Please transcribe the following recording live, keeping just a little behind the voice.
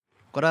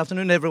Good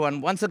afternoon, everyone.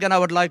 Once again, I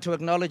would like to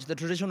acknowledge the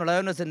traditional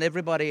owners and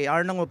everybody.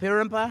 Arnongo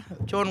Pirampa,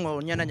 Chongo,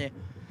 Nyananye.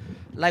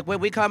 Like where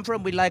we come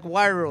from, we like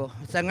Waru.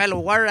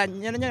 Sangalo Wara,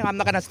 Nyananye. I'm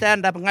not going to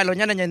stand up Ngalo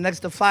Nyananye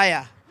next to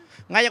fire.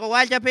 Ngayako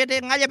Waja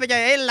Pete, Ngaya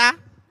Peja Ella.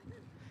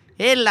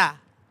 Ella.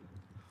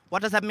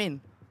 What does that mean?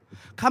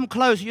 Come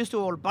close, used to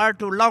all bar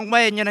to long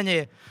way,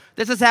 Nyananye.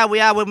 This is how we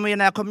are when we're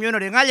in our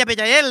community. Ngaya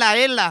Peja Ella,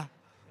 Ella.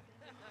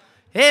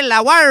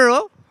 Ella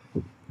Waru.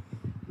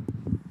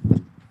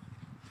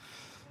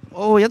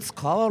 Oh, it's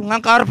called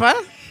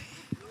Ngankarpa.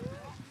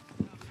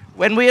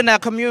 When we're in our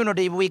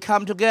community, we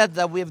come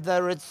together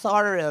whether it's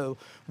sorrow,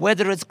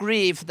 whether it's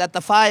grief, that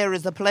the fire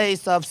is a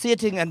place of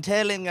sitting and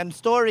telling and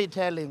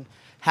storytelling,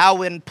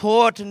 how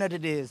important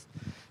it is.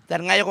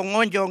 That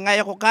ngayoko ngonjo,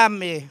 ngayoko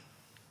kami,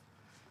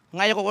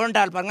 ngayoko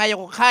undalpa,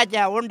 ngayoko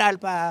khaja,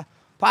 undalpa,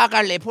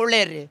 pakale,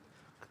 pulere.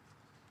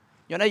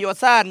 You know, your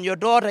son, your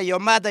daughter, your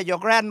mother, your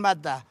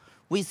grandmother,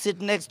 we sit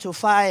next to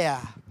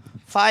fire.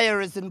 Fire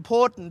is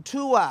important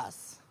to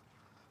us.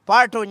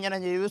 Parto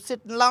you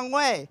sit a long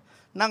way.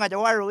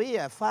 Nangajawaru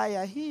here,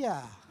 fire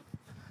here.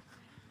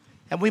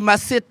 And we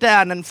must sit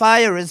down, and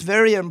fire is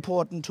very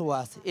important to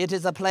us. It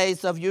is a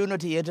place of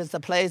unity. It is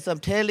a place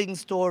of telling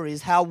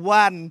stories, how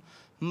one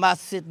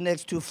must sit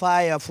next to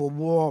fire for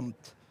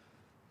warmth.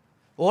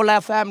 All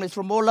our families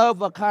from all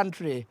over the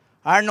country,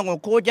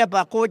 Kojo,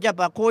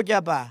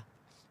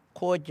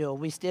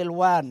 we still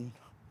one.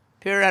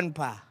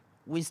 Piranpa,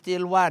 we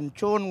still one.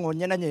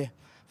 Chongo,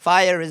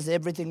 fire is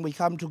everything. We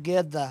come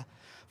together.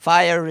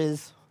 Fire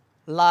is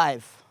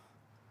life.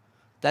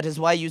 That is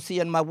why you see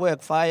in my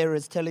work, fire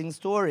is telling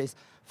stories.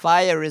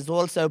 Fire is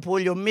also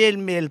polio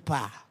mil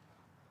pa.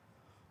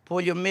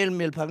 Polio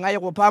mil pa.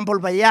 Ngayon ko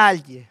pampol pa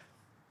yalji.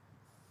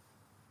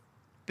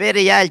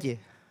 Pere yalji.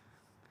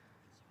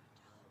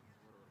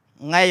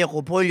 Ngayon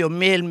ko polio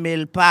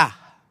mil pa.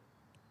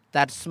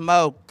 That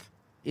smoke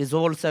is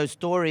also a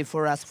story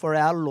for us, for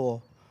our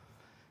law.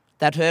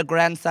 That her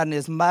grandson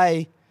is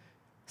my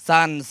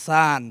son's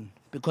son,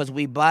 because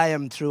we buy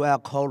them through our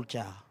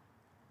culture.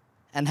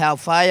 And how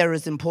fire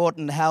is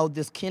important, how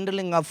this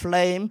kindling of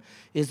flame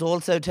is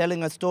also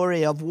telling a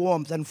story of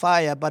warmth and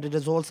fire, but it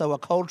is also a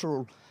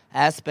cultural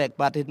aspect,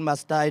 but it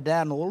must die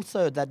down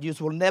also, that you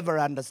will never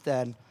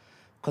understand,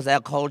 because our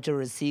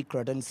culture is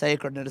secret and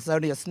sacred, and it's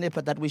only a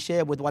snippet that we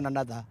share with one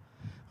another.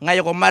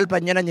 It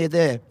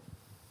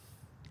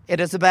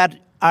is about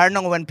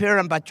Arnongo and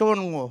Pirampa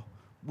Chongo.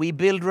 We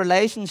build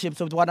relationships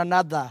with one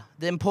another.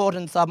 The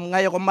importance of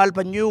Ngayoko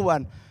Malpa new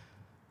one.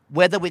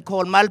 Whether we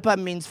call Malpa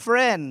means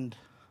friend,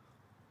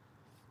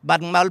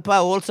 but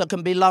Malpa also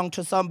can belong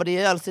to somebody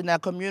else in our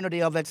community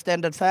of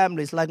extended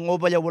families, like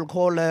Ngobaya will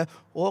call her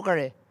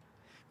Ogare,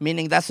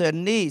 meaning that's her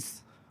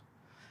niece.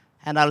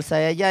 And I'll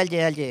say,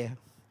 Yalje.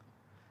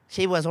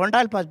 She was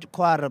Ondalpa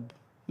Kwarab,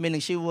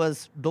 meaning she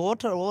was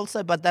daughter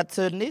also, but that's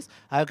her niece.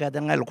 Okay,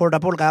 then I'll call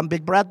her I'm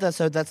big brother,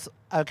 so that's,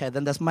 okay,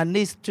 then that's my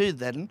niece too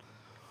then.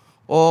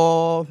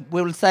 Or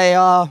we'll say,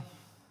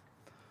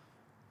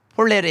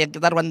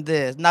 that one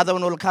there. Another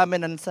one will come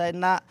in and say,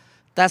 nah,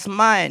 that's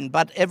mine.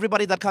 But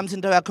everybody that comes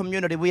into our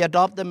community, we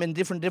adopt them in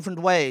different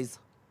ways.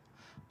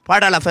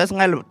 Pardala first,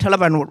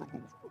 telephone.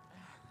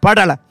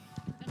 Pardala.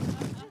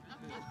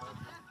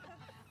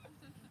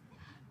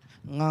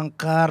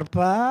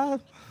 Ngankarpa.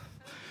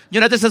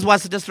 You know, this is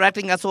what's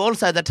distracting us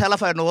also. The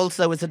telephone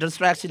also is a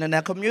distraction in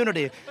our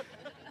community.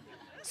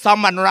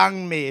 Someone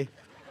rang me.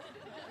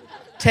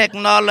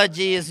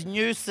 Technology is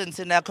nuisance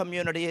in our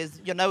community.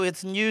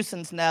 It's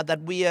nuisance now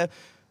that we are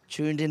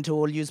tuned into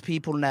all you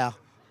people now.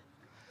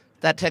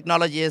 That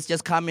technology has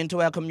just come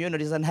into our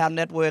communities, and how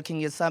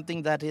networking is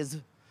something that is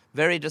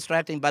very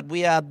distracting. But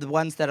we are the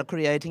ones that are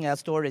creating our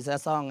stories, our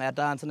song, our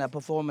dance, and our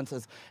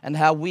performances, and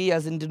how we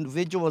as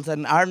individuals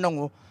and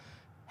Arnongo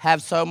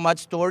have so much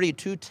story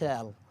to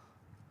tell.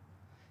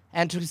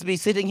 And to be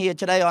sitting here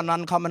today on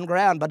uncommon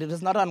ground, but it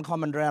is not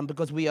uncommon ground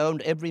because we own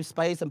every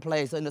space and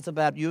place, and it's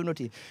about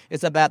unity.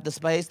 It's about the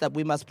space that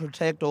we must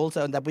protect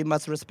also, and that we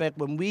must respect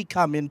when we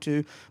come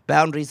into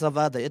boundaries of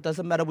other. It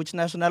doesn't matter which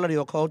nationality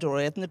or culture or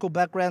ethnic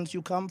backgrounds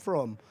you come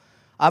from.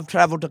 I've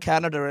traveled to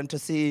Canada, and to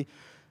see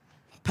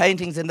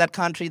paintings in that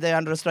country there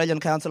under Australian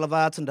Council of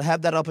Arts, and to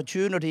have that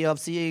opportunity of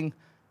seeing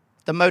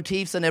the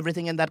motifs and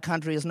everything in that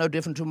country is no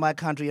different to my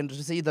country, and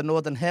to see the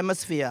Northern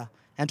Hemisphere,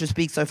 and to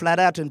speak so flat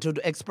out and to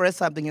express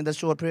something in this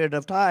short period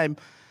of time,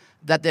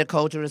 that their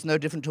culture is no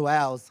different to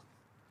ours,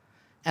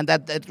 and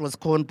that it was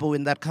Konpu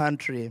in that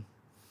country.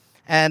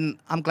 And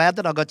I'm glad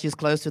that I got you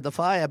close to the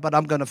fire, but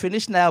I'm going to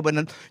finish now.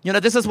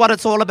 This is what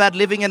it's all about,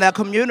 living in our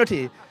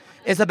community.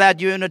 It's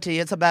about unity,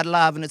 it's about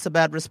love, and it's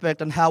about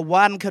respect, and how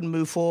one can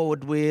move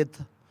forward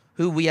with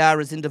who we are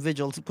as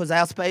individuals, because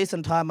our space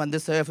and time on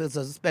this earth is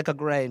a speck of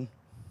grain.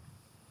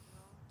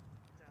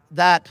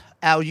 That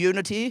our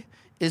unity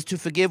is to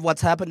forgive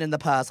what's happened in the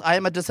past. I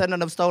am a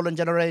descendant of stolen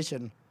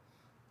generation.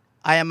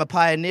 I am a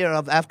pioneer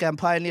of Afghan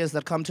pioneers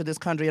that come to this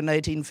country in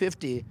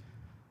 1850.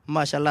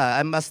 Mashallah,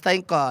 I must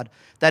thank God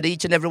that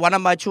each and every one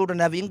of my children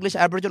have English,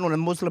 Aboriginal,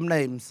 and Muslim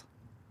names.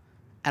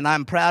 And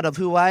I'm proud of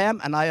who I am,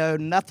 and I owe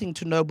nothing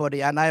to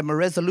nobody, and I am a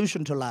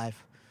resolution to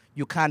life.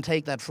 You can't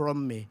take that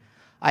from me.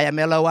 I am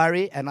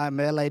L-O-R-E, and I'm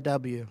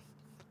L-A-W.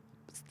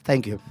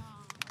 Thank you.